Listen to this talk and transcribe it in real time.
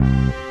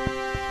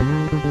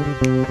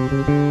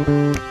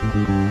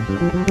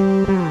Hey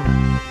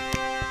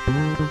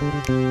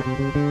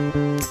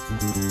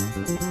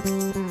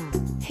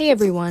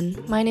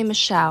everyone, my name is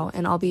Xiao,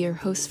 and I'll be your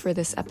host for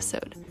this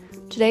episode.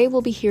 Today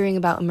we'll be hearing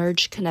about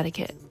Emerge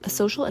Connecticut, a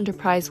social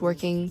enterprise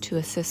working to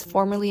assist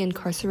formerly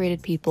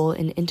incarcerated people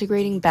in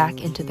integrating back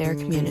into their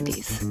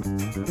communities.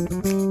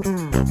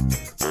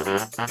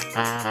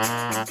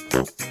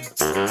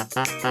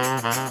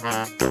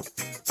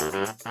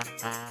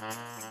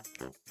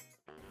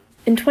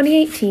 In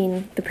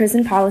 2018, the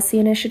Prison Policy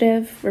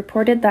Initiative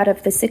reported that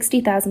of the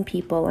 60,000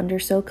 people under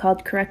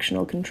so-called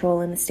correctional control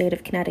in the state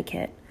of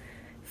Connecticut,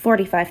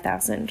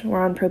 45,000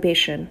 were on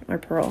probation or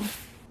parole.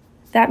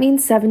 That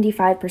means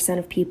 75%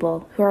 of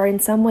people who are in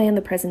some way in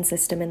the prison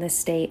system in this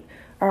state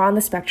are on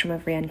the spectrum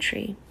of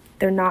reentry.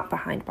 They're not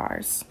behind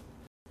bars.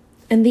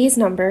 And these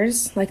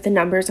numbers, like the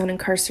numbers on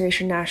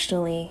incarceration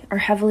nationally, are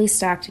heavily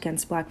stacked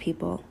against Black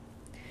people.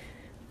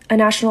 A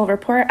national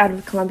report out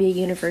of Columbia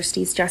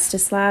University's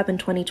Justice Lab in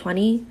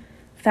 2020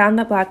 found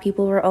that Black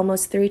people were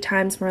almost 3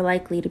 times more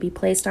likely to be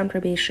placed on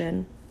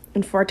probation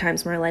and 4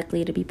 times more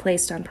likely to be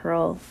placed on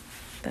parole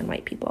than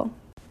white people.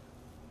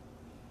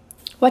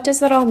 What does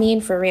that all mean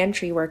for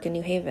reentry work in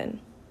New Haven,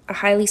 a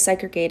highly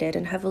segregated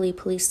and heavily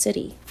policed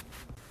city?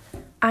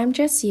 I'm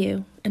Jess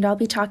Yu, and I'll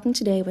be talking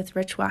today with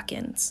Rich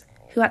Watkins,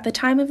 who at the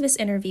time of this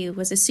interview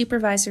was a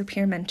supervisor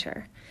peer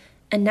mentor,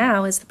 and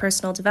now is the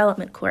personal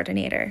development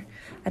coordinator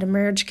at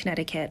Emerge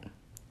Connecticut,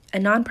 a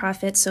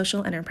nonprofit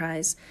social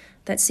enterprise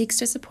that seeks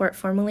to support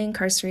formerly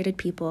incarcerated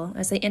people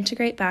as they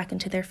integrate back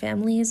into their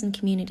families and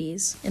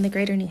communities in the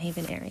greater New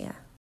Haven area.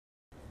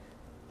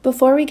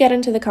 Before we get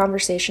into the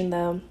conversation,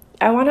 though,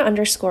 I want to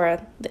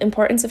underscore the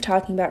importance of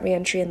talking about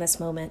reentry in this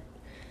moment,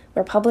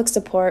 where public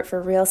support for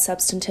real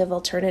substantive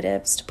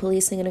alternatives to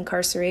policing and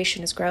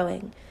incarceration is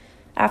growing,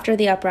 after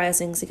the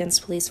uprisings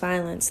against police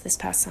violence this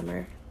past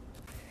summer.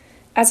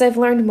 As I've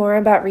learned more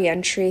about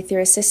reentry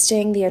through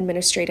assisting the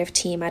administrative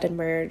team at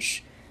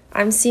Emerge,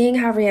 I'm seeing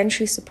how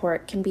reentry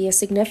support can be a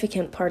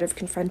significant part of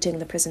confronting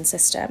the prison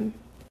system.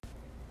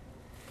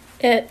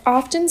 It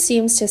often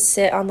seems to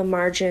sit on the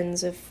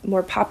margins of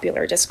more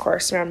popular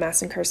discourse around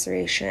mass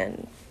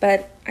incarceration,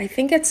 but I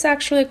think it's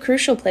actually a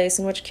crucial place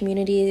in which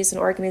communities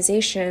and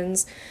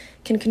organizations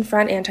can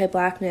confront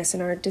anti-Blackness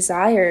and our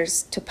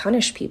desires to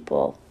punish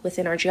people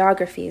within our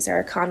geographies, our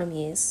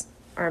economies,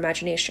 our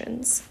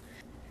imaginations.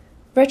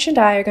 Rich and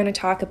I are going to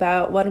talk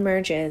about what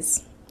Emerge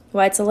is,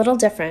 why it's a little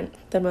different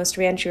than most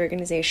reentry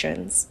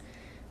organizations,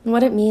 and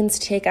what it means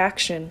to take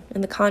action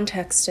in the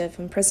context of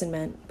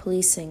imprisonment,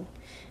 policing,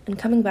 and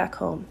coming back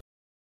home.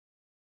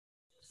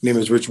 My name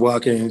is Rich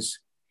Watkins.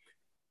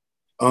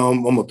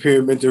 I'm a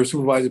peer mentor,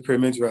 supervisor peer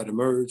mentor at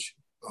Emerge.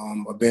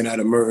 I've been at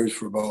Emerge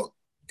for about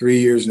 3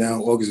 years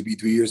now. August will be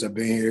 3 years I've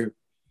been here.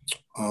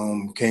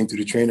 Came through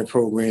the training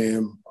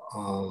program.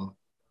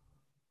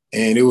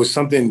 And it was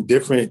something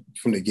different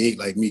from the gate,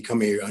 like me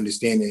coming here,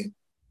 understanding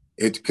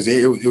it, because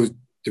it was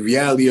the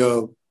reality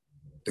of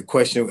the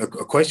question. A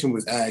question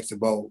was asked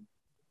about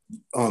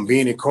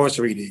being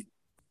incarcerated.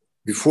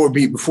 Before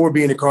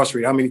being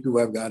incarcerated, how many people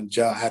have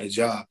had a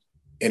job?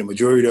 And the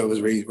majority of us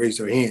raised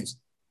their hands.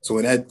 So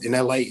in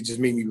that light, it just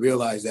made me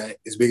realize that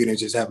it's bigger than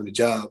just having a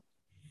job.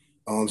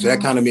 So that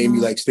kind of made me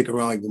like stick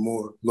around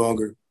even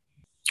longer.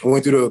 I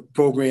went through the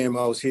program.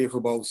 I was here for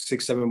about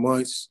 6-7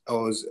 months. I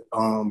was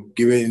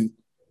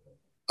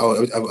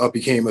I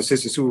became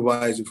assistant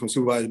supervisor. From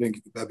supervisor,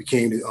 I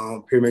became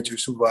the peer mentor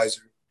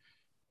supervisor.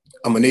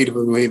 I'm a native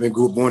of New Haven,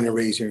 born and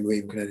raised here in New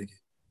Haven, Connecticut.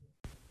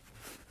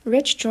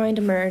 Rich joined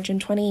Emerge in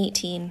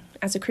 2018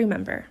 as a crew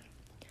member.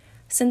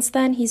 Since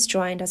then, he's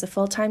joined as a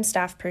full-time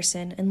staff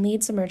person and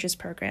leads Emerge's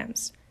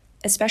programs,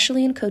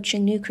 especially in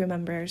coaching new crew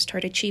members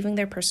toward achieving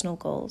their personal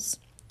goals.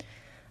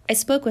 I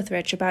spoke with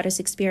Rich about his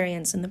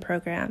experience in the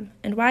program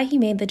and why he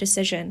made the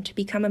decision to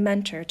become a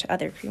mentor to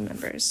other crew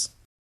members.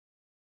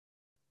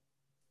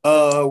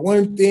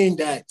 One thing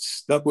that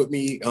stuck with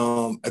me,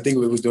 I think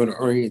it was during the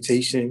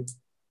orientation,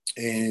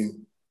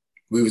 and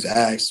we was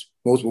asked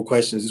multiple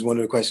questions. This is one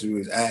of the questions we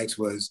was asked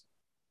was,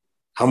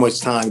 how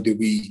much time did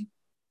we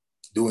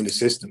do in the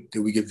system? Did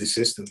we give the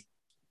system?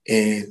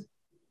 And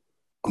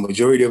a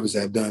majority of us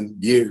have done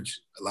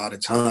years, a lot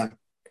of time.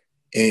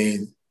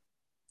 And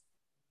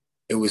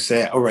it was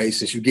said, all right,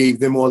 since you gave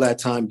them all that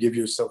time, give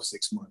yourself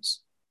 6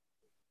 months.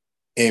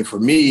 And for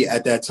me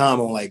at that time,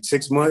 I'm like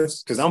 6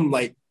 months, because I'm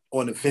like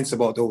on the fence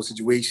about the whole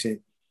situation,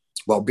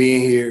 about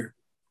being here.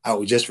 I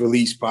was just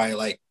released probably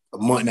like a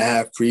month and a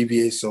half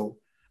previous. So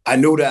I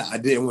knew that I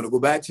didn't want to go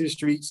back to the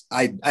streets.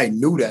 I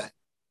knew that,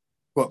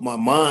 but my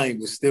mind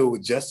was still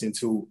adjusting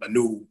to a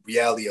new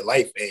reality of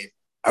life. And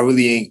I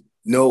really ain't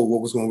know what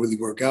was going to really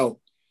work out.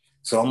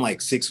 So I'm like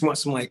 6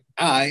 months. I'm like,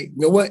 all right,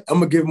 you know what? I'm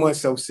going to give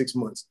myself 6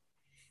 months.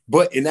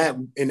 But in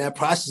that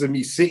process of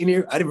me sitting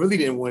here, I really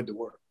didn't want it to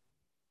work.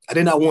 I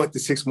did not want the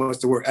 6 months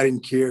to work. I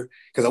didn't care,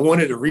 because I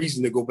wanted a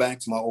reason to go back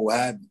to my old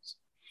habits.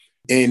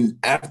 And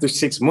after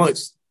 6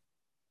 months,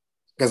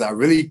 because I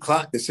really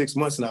clocked the 6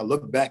 months and I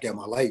looked back at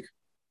my life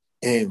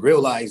and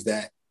realized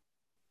that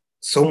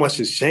so much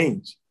has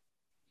changed.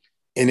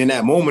 And in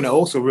that moment, I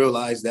also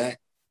realized that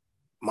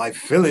my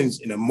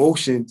feelings and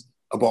emotions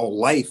about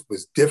life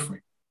was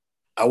different.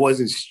 I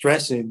wasn't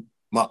stressing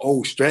my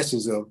old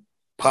stresses of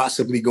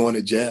possibly going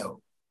to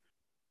jail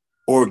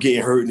or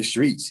getting hurt in the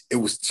streets. It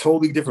was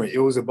totally different. It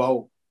was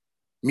about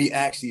me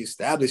actually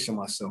establishing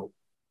myself.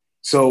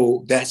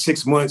 So that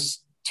 6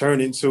 months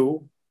turned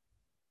into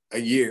a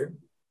year.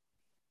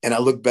 And I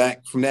look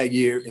back from that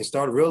year and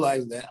started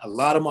realizing that a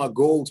lot of my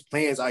goals,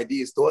 plans,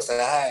 ideas, thoughts that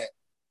I had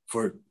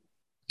for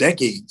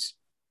decades,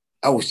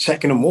 I was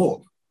checking them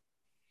off.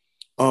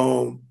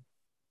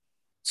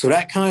 So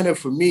that kind of,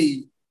 for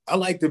me, I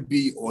like to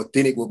be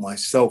authentic with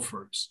myself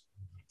first.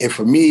 And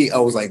for me, I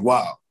was like,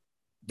 wow,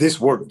 this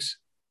works.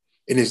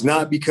 And it's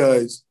not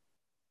because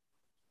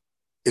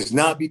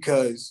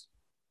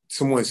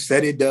someone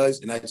said it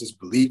does and I just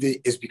believed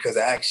it. It's because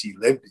I actually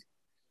lived it.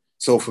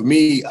 So for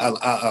me,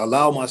 I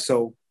allow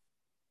myself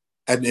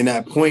in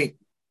that point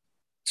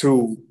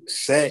to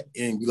set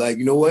and be like,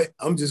 you know what?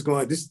 I'm just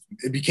going,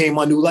 it became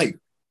my new life.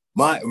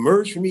 My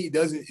Emerge for me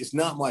it's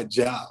not my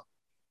job.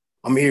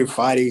 I'm here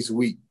 5 days a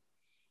week.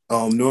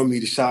 Normally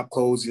the shop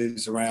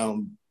closes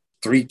around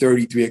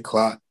 3:30, 3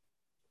 o'clock.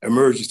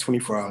 Emerge is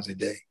 24 hours a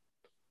day.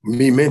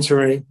 Me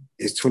mentoring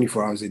is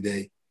 24 hours a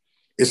day.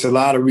 It's a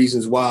lot of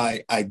reasons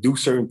why I do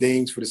certain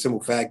things for the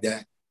simple fact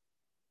that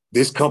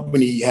this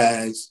company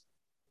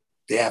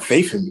they have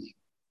faith in me.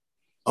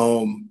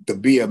 To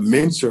be a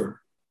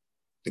mentor,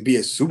 to be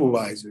a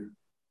supervisor,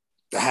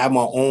 to have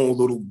my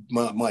own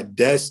my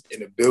desk in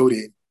the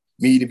building,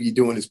 me to be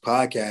doing this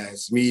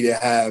podcast, me to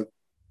have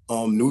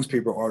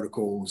newspaper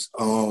articles,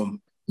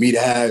 me to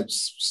have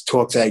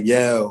Talk Tag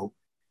Yell,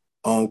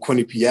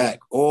 Quinnipiac,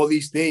 all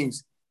these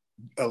things,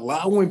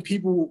 allowing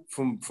people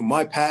from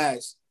my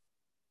past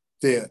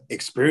to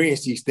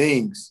experience these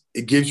things,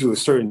 it gives you a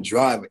certain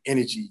drive,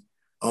 energy.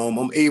 I'm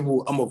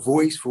a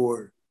voice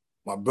for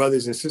my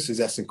brothers and sisters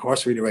that's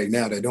incarcerated right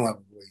now that don't have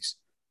a voice.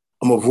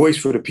 I'm a voice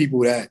for the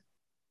people that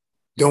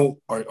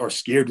are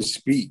scared to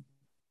speak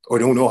or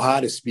don't know how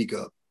to speak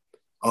up.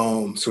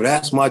 So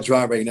that's my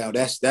drive right now.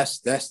 That's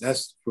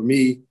for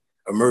me,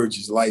 Emerge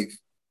is life.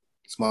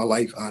 It's my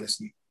life,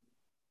 honestly.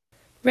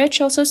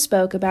 Rich also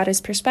spoke about his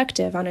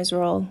perspective on his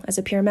role as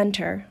a peer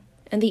mentor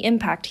and the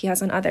impact he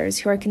has on others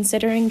who are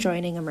considering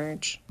joining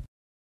Emerge.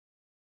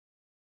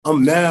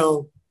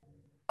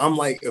 I'm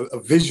like a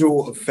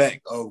visual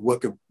effect of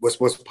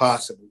what's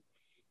possible.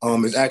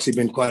 There's actually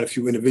been quite a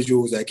few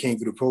individuals that came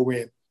through the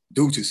program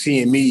due to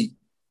seeing me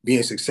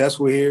being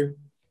successful here,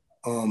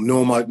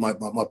 knowing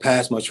my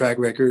past, my track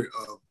record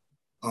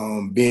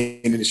of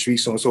being in the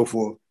streets, so on and so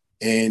forth.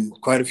 And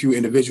quite a few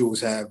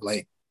individuals have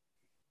like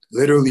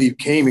literally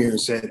came here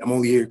and said, I'm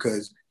only here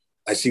because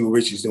I see what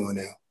Rich is doing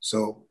now.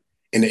 So,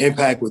 and the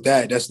impact with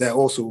that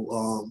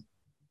also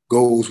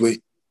goes with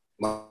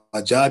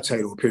my job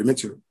title, peer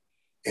mentor.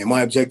 And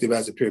my objective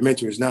as a peer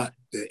mentor is not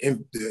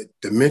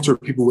to mentor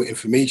people with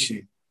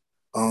information.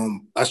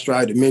 I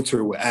strive to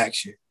mentor with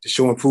action, to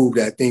show and prove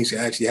that things can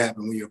actually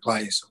happen when you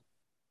apply yourself.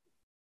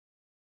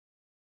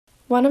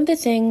 One of the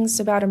things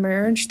about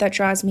Emerge that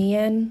draws me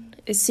in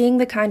is seeing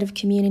the kind of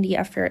community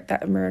effort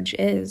that Emerge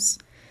is.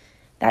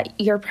 That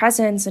your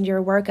presence and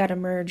your work at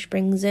Emerge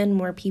brings in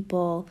more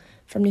people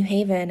from New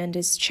Haven and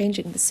is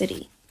changing the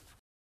city.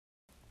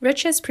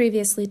 Rich has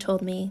previously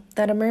told me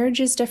that Emerge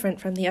is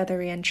different from the other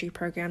reentry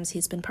programs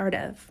he's been part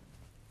of,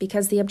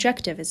 because the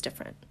objective is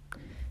different.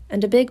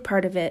 And a big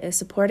part of it is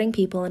supporting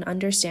people in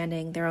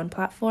understanding their own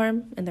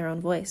platform and their own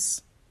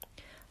voice.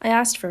 I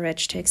asked for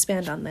Rich to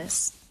expand on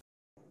this.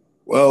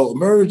 Well,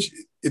 Emerge,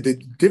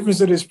 the difference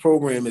of this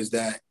program is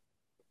that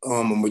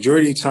a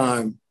majority of the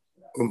time,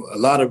 a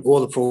lot of all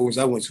the programs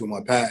I went to in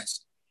my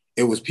past,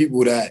 it was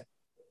people that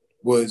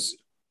was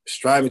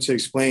striving to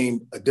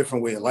explain a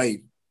different way of life,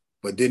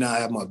 but did not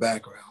have my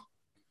background.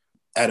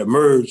 At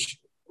Emerge,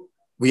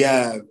 we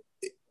have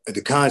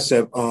the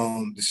concept,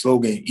 the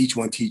slogan, each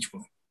one teach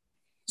one.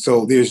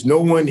 So there's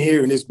no one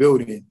here in this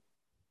building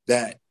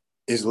that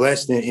is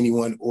less than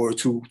anyone or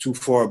too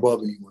far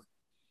above anyone.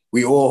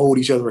 We all hold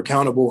each other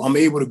accountable. I'm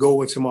able to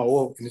go into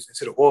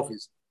the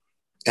office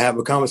and have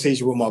a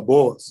conversation with my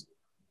boss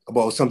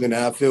about something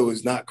that I feel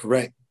is not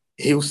correct.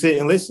 He'll sit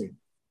and listen.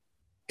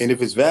 And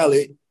if it's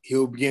valid,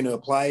 he'll begin to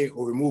apply it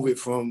or remove it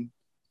from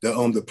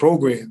the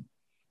program.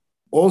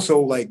 Also,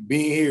 like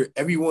being here,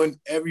 everyone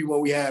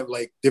we have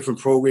like different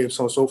programs,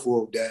 so on and so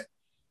forth, that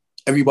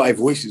everybody's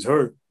voice is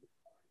heard.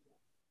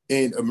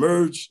 And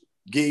Emerge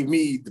gave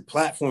me the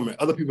platform and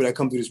other people that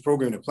come through this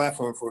program, the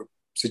platform for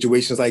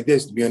situations like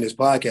this, to be on this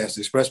podcast,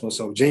 to express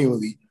myself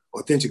genuinely,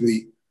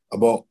 authentically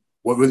about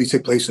what really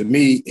took place with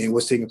me and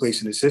what's taking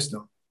place in the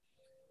system.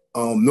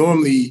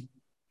 Normally,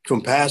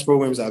 from past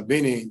programs I've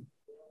been in,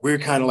 we're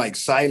kind of like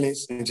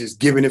silenced and just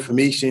given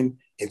information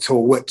and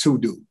told what to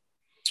do.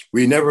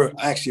 We never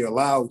actually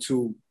allowed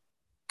to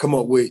come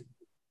up with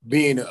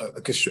being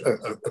a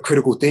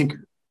critical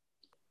thinker,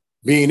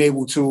 being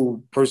able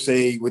to, per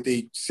se, what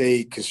they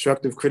say,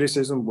 constructive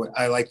criticism, what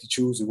I like to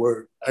choose the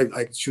word. I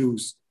like to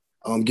choose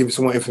giving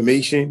someone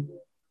information,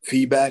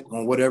 feedback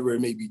on whatever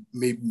it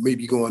may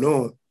be going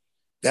on.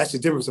 That's the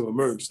difference of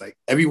Emerge. Like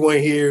everyone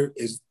here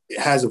is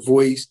has a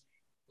voice.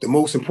 The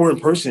most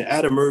important person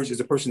at Emerge is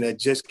the person that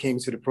just came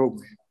to the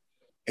program.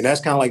 And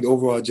that's kind of like the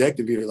overall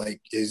objective here,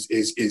 like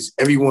is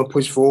everyone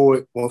push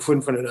forward, one foot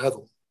in front of the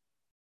other.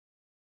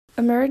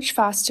 Emerge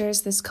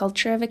fosters this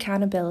culture of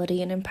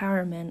accountability and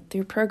empowerment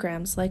through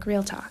programs like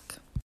Real Talk.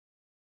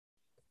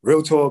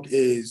 Real Talk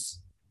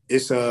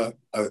it's a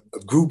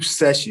group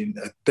session,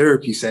 a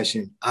therapy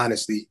session,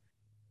 honestly,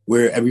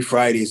 where every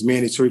Friday is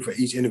mandatory for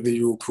each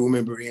individual crew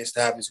member and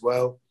staff as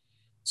well.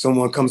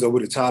 Someone comes up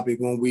with a topic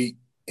one week,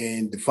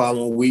 and the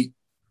following week,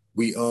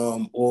 we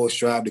all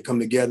strive to come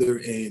together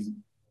and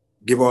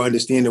give our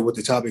understanding of what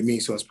the topic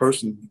means to us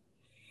personally.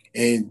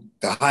 And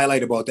the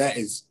highlight about that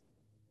is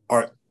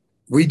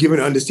we give an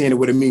understanding of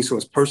what it means to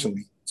us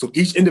personally. So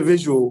each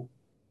individual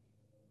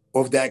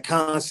of that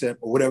concept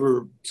or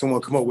whatever someone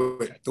come up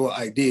with, thought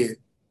idea,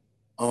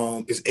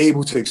 is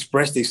able to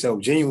express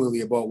themselves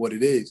genuinely about what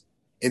it is.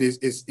 And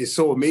it's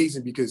so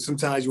amazing because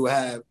sometimes you will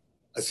have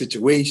a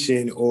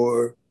situation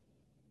or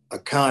a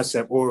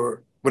concept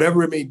or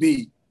whatever it may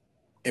be,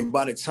 and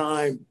by the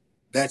time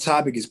that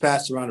topic is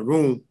passed around the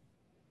room,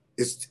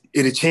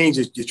 it'll change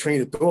your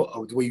train of thought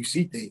of the way you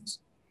see things.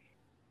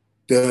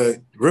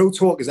 The Real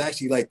Talk is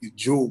actually like the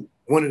jewel,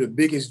 one of the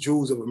biggest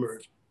jewels of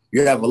Emerge.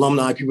 You have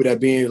alumni, people that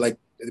been like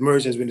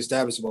Emerge has been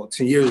established about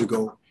 10 years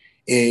ago,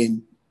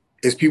 and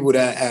it's people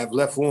that have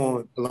left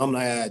on,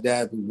 alumni that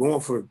have been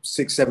going for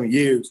 6-7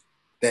 years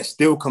that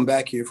still come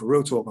back here for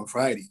Real Talk on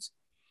Fridays.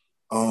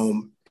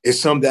 It's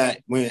some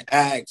that when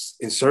asked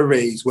in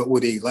surveys what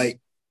would they like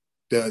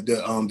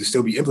to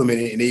still be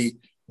implemented, and they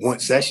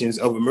want sessions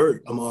of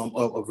Emerge,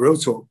 of Real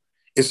Talk.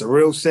 It's a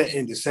real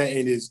setting. The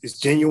setting is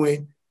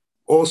genuine.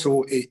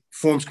 Also, it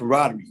forms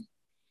camaraderie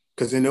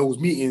because in those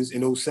meetings,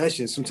 in those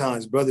sessions,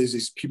 sometimes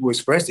people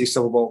express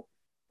themselves about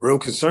real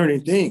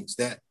concerning things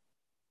that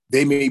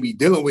they may be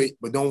dealing with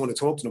but don't want to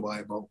talk to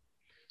nobody about.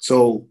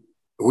 So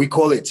we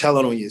call it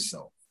telling on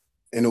yourself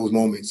in those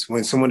moments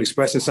when someone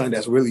expressing something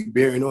that's really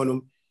bearing on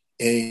them,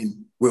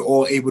 and we're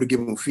all able to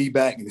give them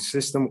feedback in the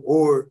system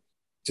or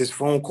just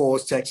phone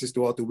calls, texts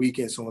throughout the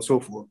weekend, so on and so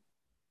forth.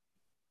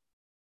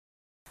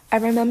 I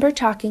remember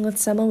talking with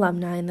some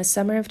alumni in the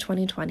summer of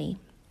 2020,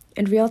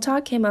 and Real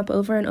Talk came up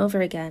over and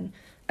over again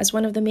as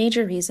one of the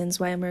major reasons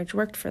why Emerge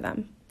worked for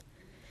them.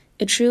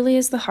 It truly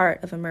is the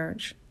heart of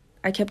Emerge.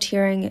 I kept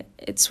hearing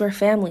it's where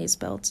family is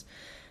built,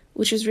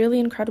 which is really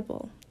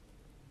incredible.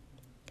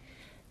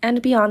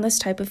 And beyond this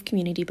type of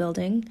community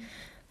building,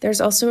 there's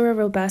also a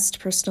robust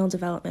personal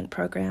development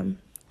program,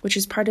 which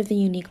is part of the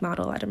unique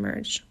model at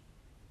Emerge.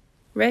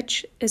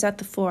 Rich is at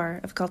the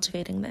fore of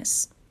cultivating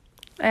this.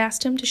 I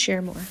asked him to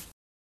share more.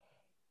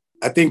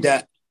 I think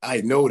that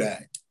I know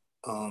that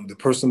the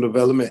personal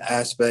development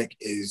aspect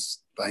is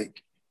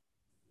like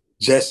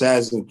just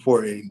as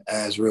important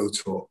as Real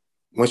Talk.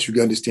 Once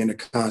you understand the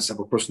concept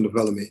of personal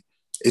development,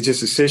 it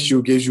just assists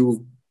you, gives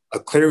you a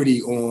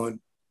clarity on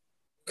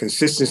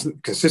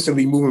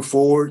consistently moving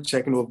forward,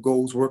 checking off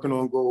goals, working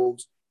on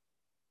goals,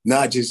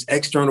 not just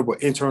external,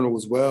 but internal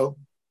as well.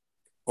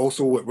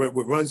 Also, what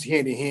runs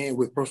hand in hand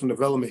with personal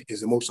development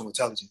is emotional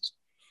intelligence.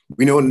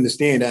 We know and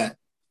understand that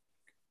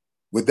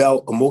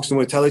without emotional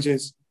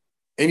intelligence,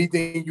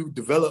 anything you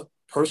develop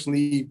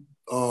personally,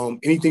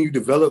 anything you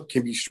develop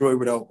can be destroyed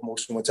without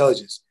emotional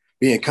intelligence.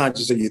 Being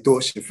conscious of your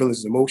thoughts, your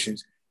feelings, and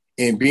emotions,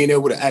 and being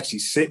able to actually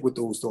sit with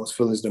those thoughts,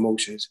 feelings, and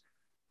emotions,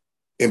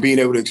 and being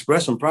able to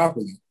express them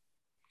properly.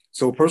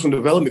 So personal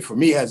development for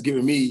me has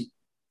given me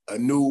a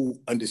new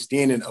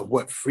understanding of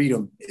what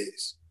freedom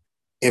is.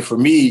 And to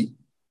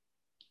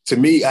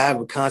me, I have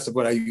a concept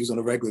what I use on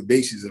a regular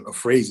basis, a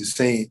phrase is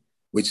saying,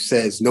 which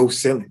says no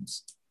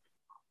ceilings,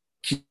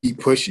 keep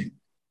pushing.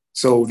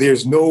 So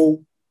there's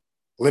no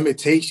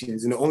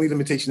limitations. And the only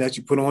limitation that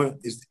you put on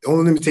is the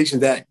only limitation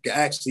that can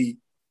actually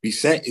be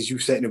set is you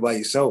setting it by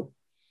yourself.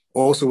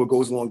 Also, what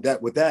goes along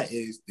with that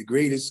is the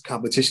greatest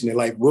competition in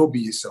life will be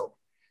yourself.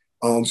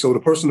 So the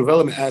personal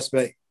development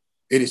aspect,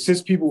 it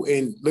assists people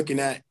in looking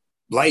at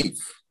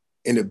life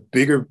in a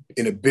bigger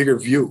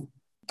view.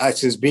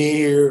 Since being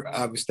here,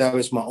 I've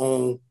established my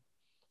own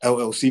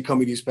LLC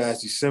company this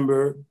past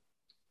December.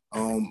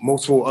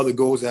 Multiple other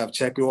goals that I've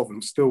checked off and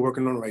I'm still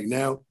working on right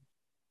now.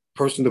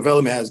 Personal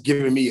development has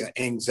given me an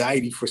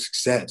anxiety for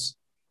success.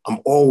 I'm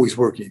always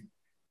working.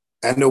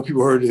 I know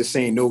people heard this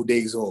saying no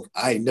days off.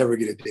 I never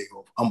get a day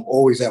off. I'm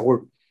always at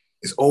work.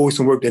 There's always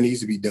some work that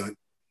needs to be done.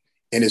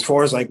 And as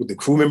far as like with the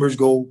crew members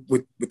go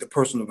with the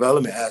personal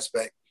development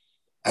aspect,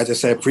 as I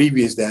said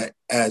previous, that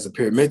as a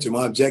peer mentor,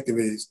 my objective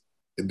is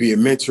to be a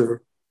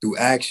mentor through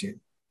action.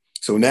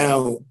 So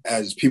now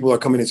as people are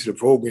coming into the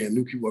program,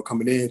 new people are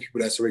coming in,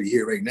 people that's already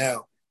here right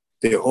now,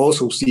 they're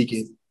also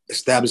seeking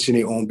establishing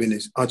their own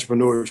business,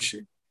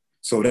 entrepreneurship.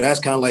 So that's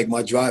kind of like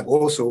my drive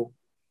also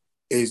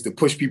is to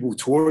push people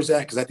towards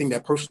that, because I think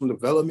that personal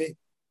development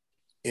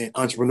and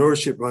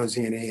entrepreneurship runs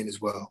hand in hand as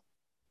well.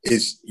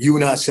 It's you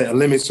not setting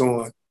limits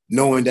on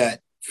knowing that,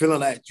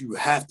 feeling like you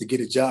have to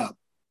get a job.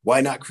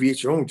 Why not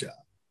create your own job?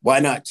 Why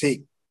not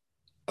take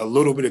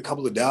a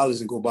couple of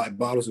dollars and go buy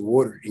bottles of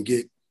water and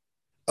get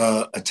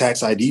a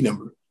tax ID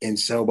number and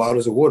sell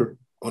bottles of water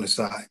on the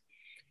side?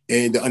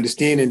 And the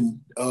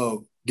understanding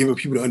of giving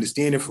people the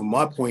understanding from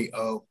my point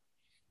of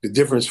the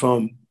difference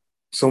from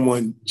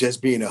someone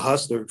just being a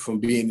hustler from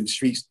being in the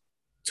streets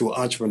to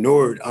an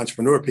entrepreneur. The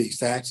entrepreneur pays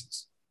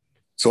taxes.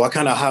 So I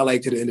kind of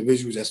highlight to the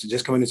individuals that's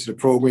just coming into the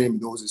program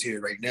and those that's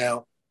here right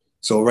now.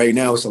 So right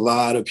now, it's a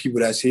lot of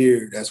people that's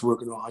here that's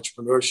working on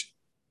entrepreneurship.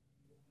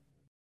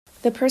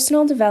 The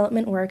personal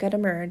development work at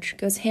Emerge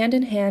goes hand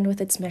in hand with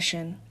its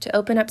mission to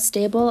open up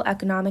stable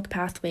economic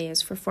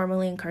pathways for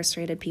formerly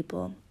incarcerated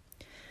people.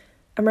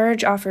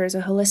 Emerge offers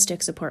a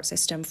holistic support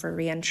system for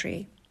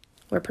reentry,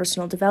 where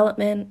personal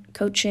development,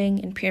 coaching,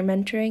 and peer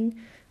mentoring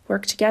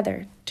work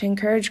together to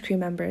encourage crew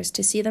members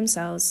to see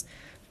themselves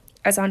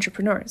as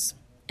entrepreneurs,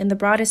 in the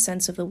broadest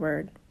sense of the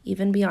word,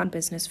 even beyond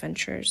business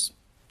ventures,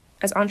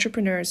 as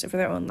entrepreneurs of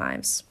their own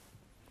lives.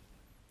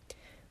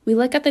 We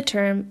look at the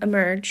term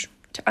emerge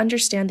to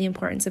understand the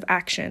importance of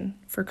action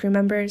for crew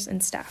members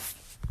and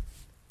staff.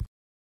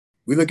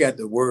 We look at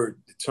the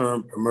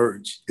term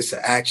emerge, it's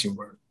an action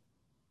word.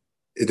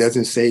 It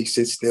doesn't say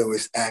sit still,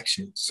 it's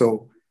action.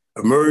 So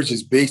emerge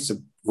is based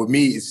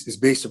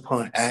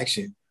upon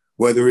action,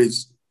 whether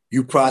it's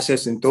you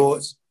processing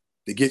thoughts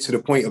to get to the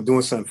point of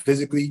doing something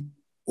physically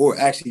or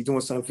actually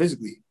doing something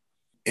physically.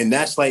 And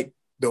that's like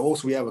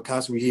we have a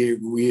concept here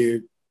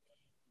where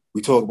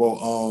we talk about,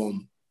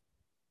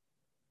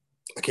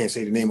 I can't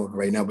say the name of it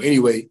right now, but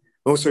anyway,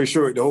 long story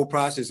short, the whole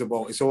process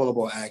it's all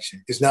about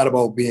action. It's not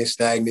about being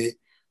stagnant.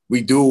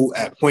 We do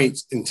at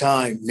points in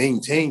time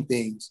maintain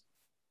things,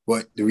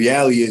 but the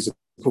reality is to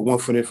put one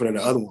foot in front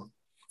of the other one.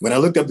 When I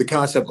looked up the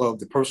concept of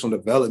the personal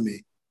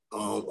development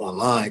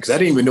online, because I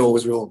didn't even know it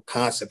was a real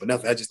concept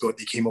enough, I just thought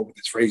they came up with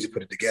this phrase and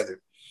put it together.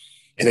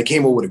 And they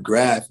came up with a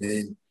graph,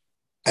 and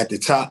at the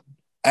top,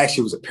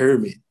 actually it was a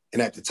pyramid.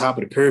 And at the top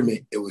of the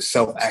pyramid, it was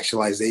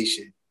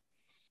self-actualization,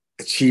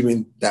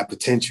 achieving that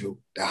potential,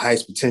 the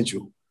highest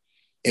potential.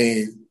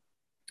 And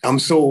I'm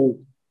so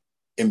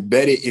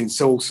embedded and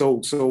so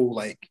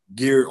like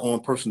geared on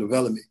personal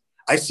development.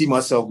 I see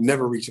myself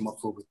never reaching my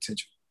full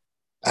potential.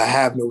 I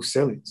have no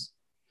ceilings.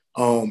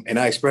 And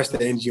I express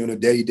that energy on a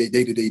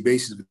day-to-day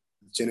basis with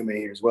the gentleman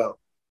here as well.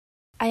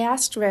 I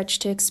asked Rich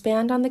to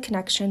expand on the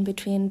connection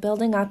between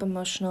building up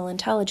emotional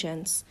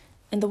intelligence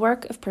and the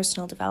work of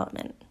personal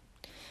development,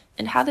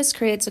 and how this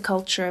creates a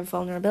culture of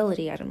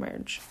vulnerability at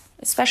Emerge,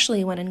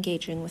 especially when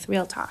engaging with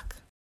Real Talk.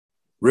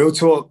 Real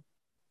Talk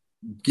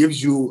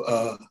gives you,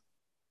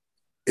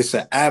 it's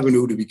an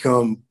avenue to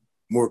become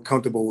more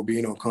comfortable with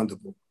being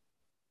uncomfortable,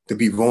 to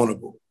be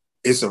vulnerable.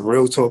 It's a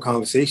Real Talk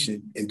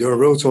conversation. And during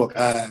Real Talk,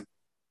 I've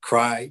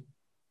cried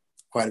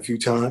quite a few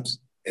times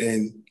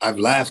and I've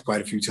laughed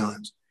quite a few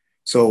times.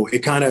 So it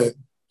kind of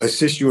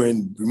assists you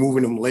in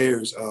removing them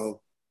layers of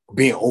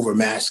being over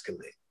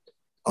masculine,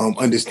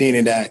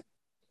 understanding that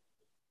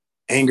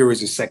anger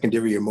is a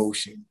secondary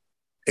emotion,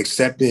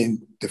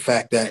 accepting the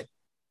fact that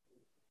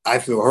I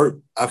feel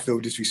hurt, I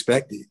feel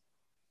disrespected.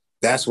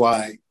 That's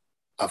why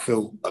I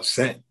feel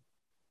upset.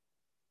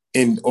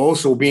 And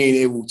also being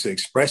able to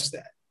express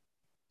that.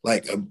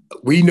 Like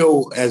we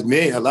know as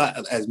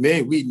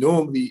men, we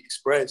normally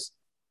express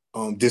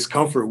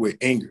discomfort with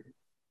anger,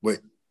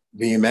 with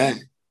being mad,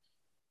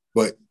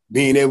 but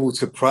being able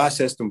to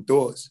process them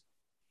thoughts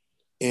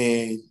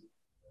and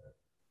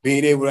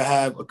being able to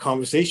have a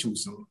conversation with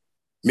someone.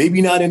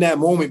 Maybe not in that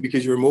moment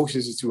because your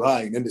emotions are too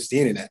high and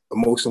understanding that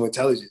emotional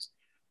intelligence,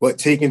 but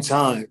taking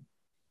time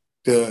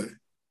to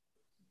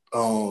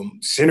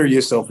center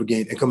yourself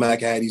again and come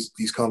back and have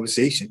these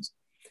conversations.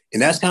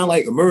 And that's kind of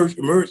like emerge.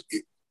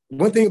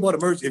 One thing about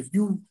emerge, if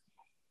you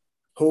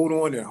hold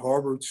on and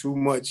harbor too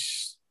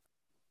much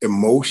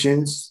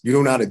emotions, you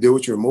don't know how to deal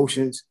with your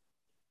emotions,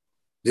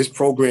 this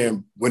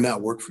program will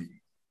not work for you.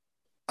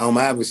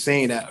 I was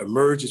saying that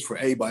emerge is for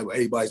everybody, but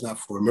everybody's not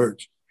for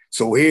emerge.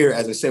 So here,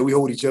 as I said, we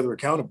hold each other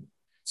accountable.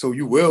 So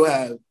you will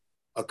have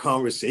a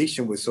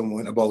conversation with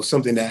someone about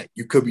something that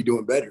you could be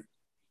doing better.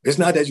 It's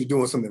not that you're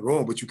doing something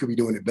wrong, but you could be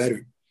doing it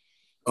better.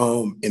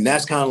 And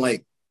that's kind of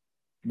like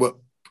what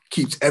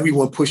keeps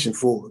everyone pushing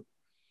forward.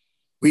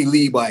 We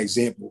lead by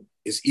example.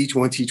 It's each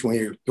one teach one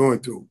here, through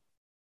and through.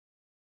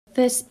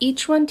 This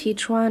each one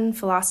teach one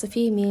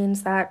philosophy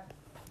means that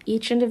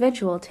each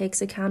individual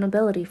takes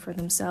accountability for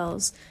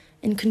themselves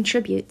and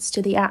contributes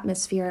to the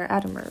atmosphere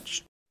at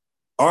Emerge.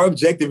 Our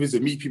objective is to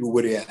meet people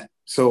where they're at.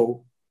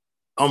 So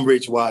I'm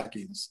Rich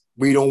Watkins.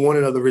 We don't want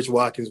another Rich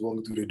Watkins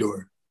walking through the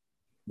door.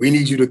 We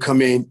need you to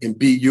come in and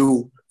be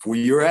you for where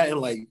you're at in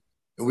life,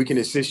 and we can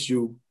assist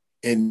you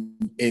in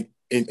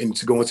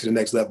to go into the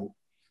next level.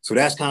 So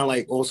that's kind of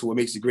like also what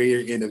makes it greater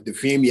in the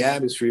family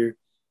atmosphere.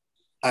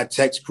 I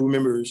text crew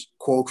members,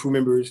 call crew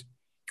members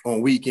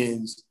on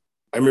weekends.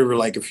 I remember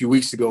like a few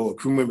weeks ago, a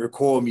crew member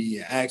called me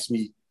and asked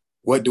me,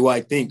 what do I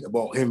think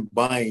about him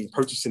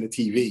purchasing a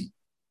TV?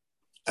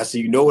 I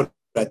said, you know what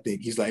I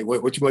think? He's like,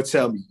 what you going to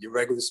tell me? Your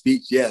regular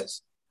speech?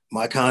 Yes.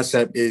 My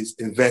concept is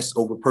invest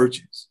over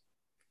purchase,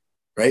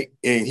 right?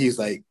 And he's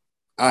like,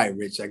 all right,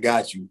 Rich, I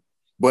got you.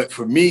 But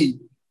for me,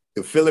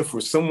 the feeling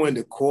for someone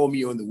to call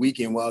me on the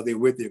weekend while they're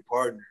with their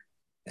partner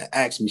and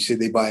ask me, should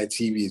they buy a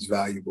TV is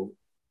valuable.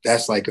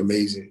 That's like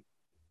amazing.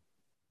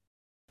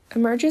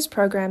 Emerge's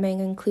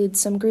programming includes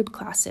some group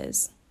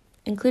classes,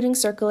 including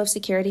Circle of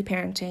Security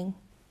Parenting,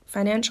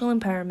 Financial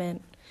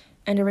Empowerment,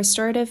 and a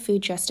restorative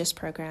food justice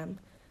program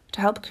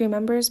to help crew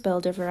members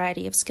build a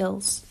variety of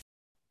skills.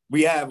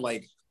 We have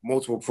like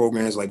multiple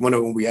programs. Like one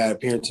of them, we had a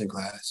parenting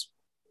class.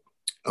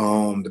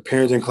 The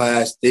parenting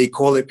class, they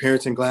call it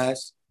parenting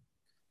class.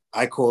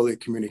 I call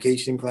it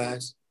communication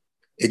class.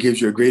 It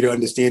gives you a greater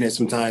understanding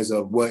sometimes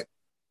of what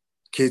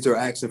kids are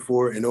asking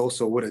for and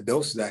also what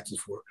adults is asking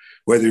for,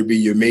 whether it be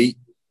your mate,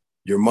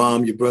 your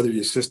mom, your brother,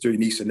 your sister, your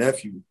niece, or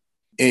nephew.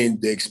 And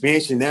the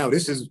expansion now,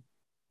 this is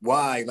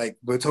why, like,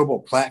 we're talking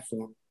about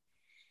platform.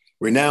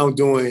 We're now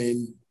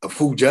doing a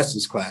food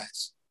justice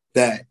class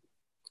that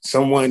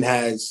someone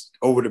has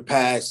over the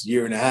past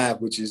year and a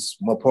half, which is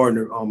my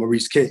partner,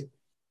 Maurice Kidd.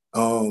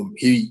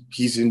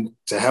 He's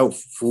into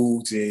health,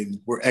 foods,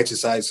 and we're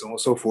exercise, so on and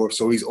so forth.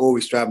 So he's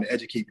always striving to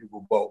educate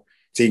people about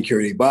taking care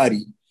of their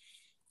body.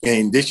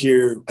 And this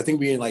year, I think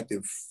we're in like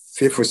the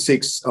fifth or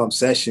sixth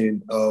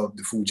session of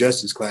the food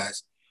justice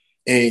class.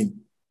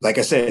 And like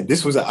I said,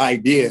 this was an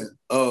idea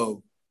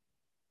of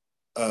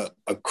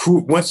a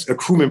crew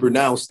member,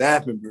 now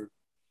staff member,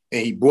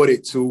 and he brought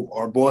it to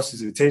our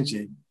boss's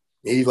attention.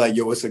 And he's like,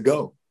 yo, it's a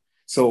go.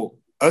 So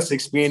us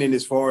expanding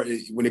as far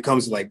as when it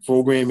comes to like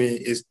programming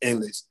is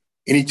endless.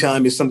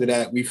 Anytime it's something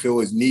that we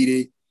feel is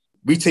needed,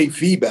 we take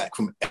feedback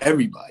from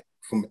everybody,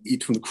 from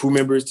the crew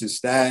members to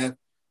staff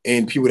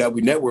and people that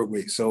we network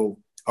with. So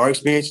our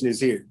expansion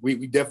is here.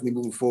 We definitely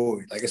moving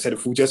forward. Like I said, the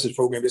food justice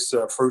program, this is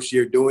our first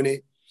year doing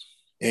it,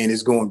 and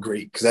it's going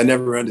great because I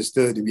never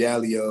understood the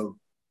reality of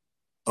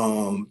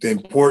the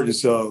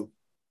importance of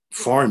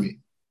farming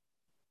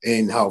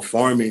and how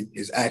farming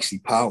is actually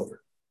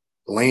power.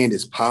 Land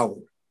is power,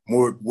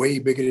 way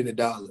bigger than a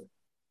dollar.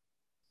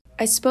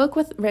 I spoke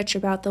with Rich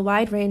about the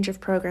wide range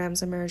of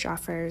programs Emerge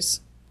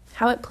offers,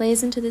 how it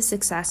plays into the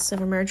success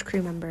of Emerge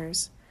crew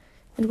members,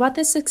 and what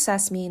this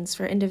success means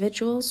for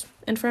individuals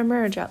and for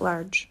Emerge at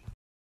large.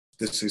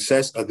 The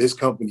success of this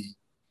company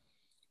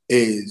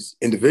is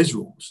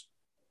individuals.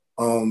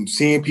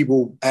 Seeing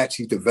people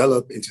actually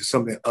develop into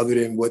something other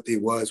than what they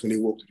was when they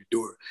walked through the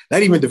door.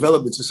 Not even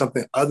develop into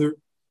something other,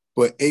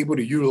 but able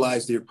to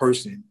utilize their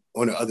person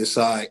on the other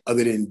side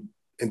other than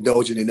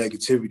indulging in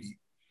negativity.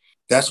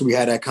 That's when we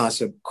had that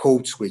concept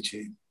code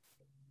switching.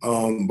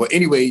 But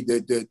anyway,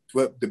 the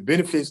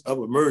benefits of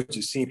Emerge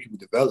is seeing people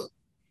develop.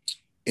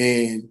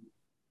 And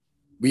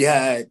we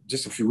had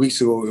just a few weeks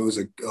ago, it was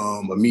a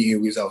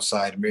meeting. We was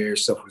outside, the mayor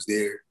stuff was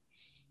there.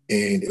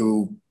 And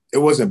it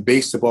wasn't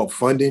based about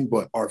funding,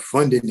 but our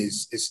funding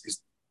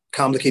is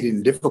complicated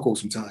and difficult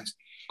sometimes.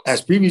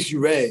 As previously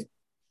read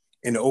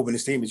in the opening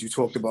statements, you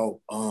talked about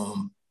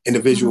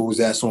individuals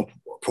that's on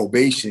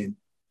probation,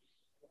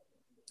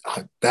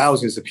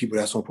 thousands of people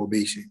that's on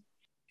probation.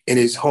 And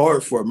it's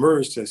hard for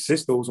Emerge to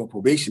assist those on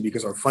probation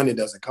because our funding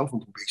doesn't come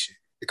from probation.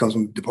 It comes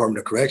from the Department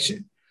of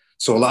Correction.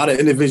 So a lot of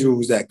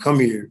individuals that come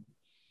here,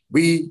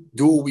 we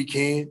do what we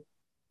can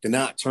to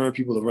not turn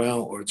people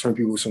around or turn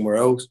people somewhere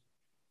else.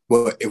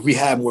 But if we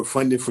had more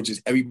funding for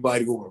just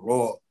everybody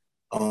overall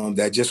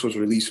that just was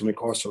released from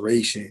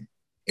incarceration,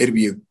 it'd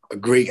be a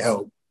great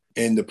help.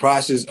 And the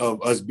process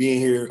of us being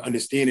here,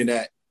 understanding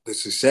that the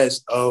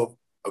success of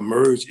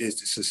Emerge is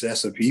the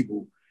success of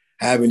people,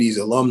 having these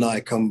alumni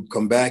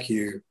come back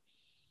here,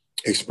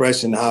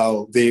 expressing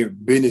how they're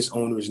business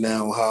owners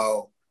now,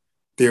 how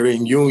they're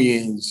in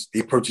unions,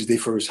 they purchased their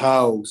first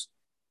house,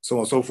 so on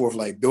and so forth.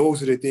 Like,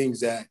 those are the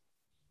things that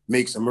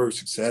makes Emerge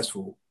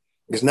successful.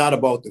 It's not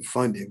about the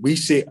funding. We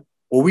say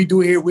what we do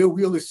here,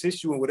 we'll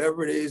assist you in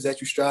whatever it is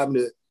that you're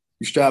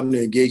striving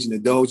to engage and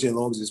indulge in, as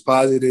long as it's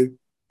positive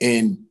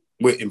and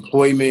with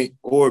employment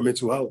or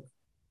mental health.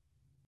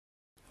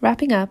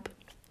 Wrapping up,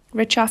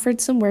 Rich offered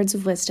some words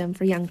of wisdom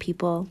for young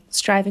people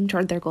striving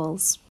toward their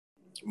goals.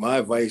 My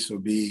advice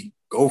would be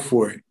go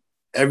for it.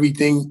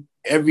 Everything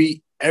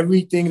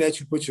that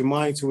you put your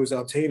mind to is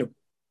obtainable.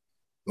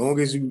 As long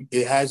as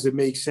it has to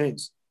make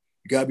sense.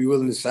 You got to be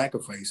willing to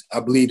sacrifice.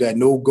 I believe that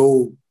no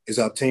goal is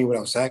obtained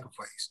without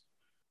sacrifice.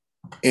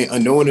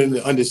 And knowing and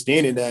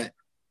understanding that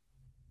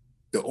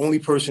the only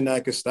person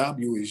that can stop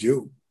you is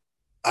you.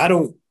 I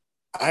don't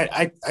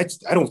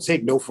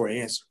take no for an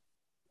answer.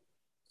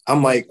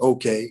 I'm like,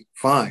 okay,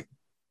 fine.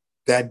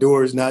 That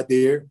door is not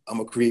there. I'm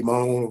going to create my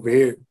own over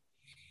here.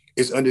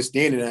 It's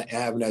understanding that,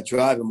 having that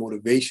drive and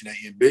motivation, that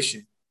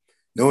ambition,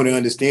 knowing and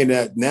understand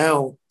that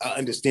now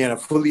I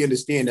fully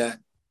understand that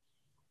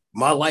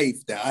my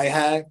life that I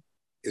have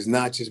is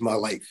not just my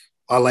life.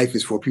 My life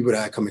is for people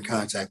that I come in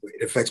contact with.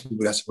 It affects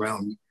people that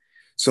surround me.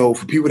 So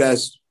for people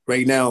that's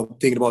right now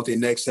thinking about their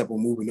next step or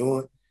moving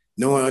on,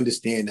 know and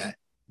understand that.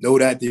 Know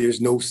that there's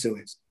no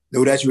ceilings.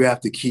 Know that you have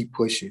to keep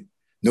pushing.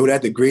 Know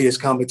that the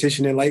greatest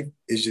competition in life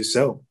is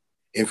yourself.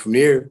 And from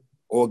there,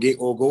 all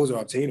goals are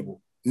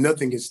obtainable.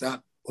 Nothing can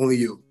stop, only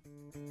you.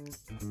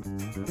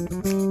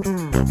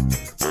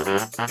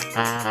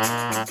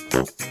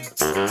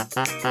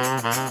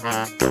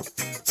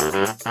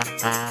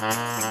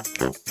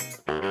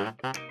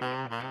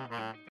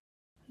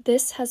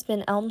 This has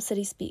been Elm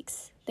City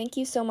Speaks. Thank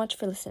you so much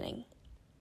for listening.